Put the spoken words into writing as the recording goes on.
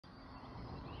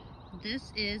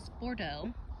This is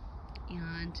Bordeaux,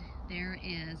 and there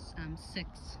is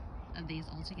 6 of these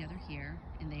all together here,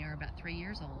 and they are about 3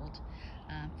 years old.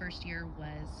 First year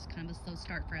was kind of a slow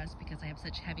start for us because I have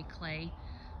such heavy clay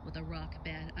with a rock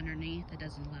bed underneath that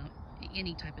doesn't allow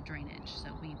any type of drainage, so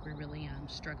we really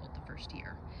struggled the first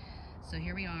year. So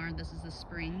here we are. This is the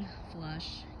spring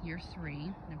flush, year 3,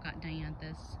 and I've got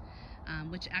dianthus,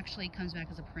 which actually comes back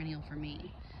as a perennial for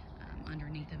me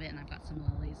underneath of it, and I've got some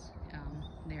lilies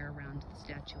there around the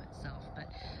statue itself. But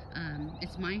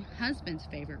it's my husband's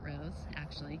favorite rose,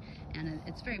 actually, and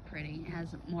it's very pretty. It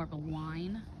has more of a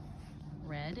wine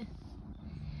red,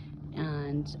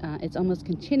 and it's almost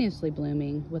continuously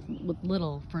blooming with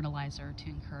little fertilizer to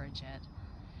encourage it.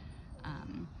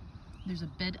 There's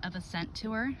a bit of a scent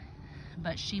to her,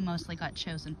 but she mostly got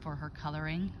chosen for her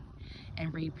coloring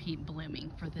and repeat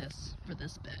blooming for this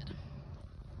bed.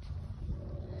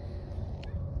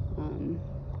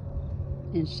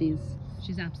 And she's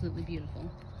absolutely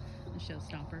beautiful, a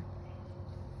showstopper.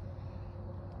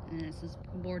 And this is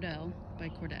Bordeaux by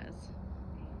Cortez.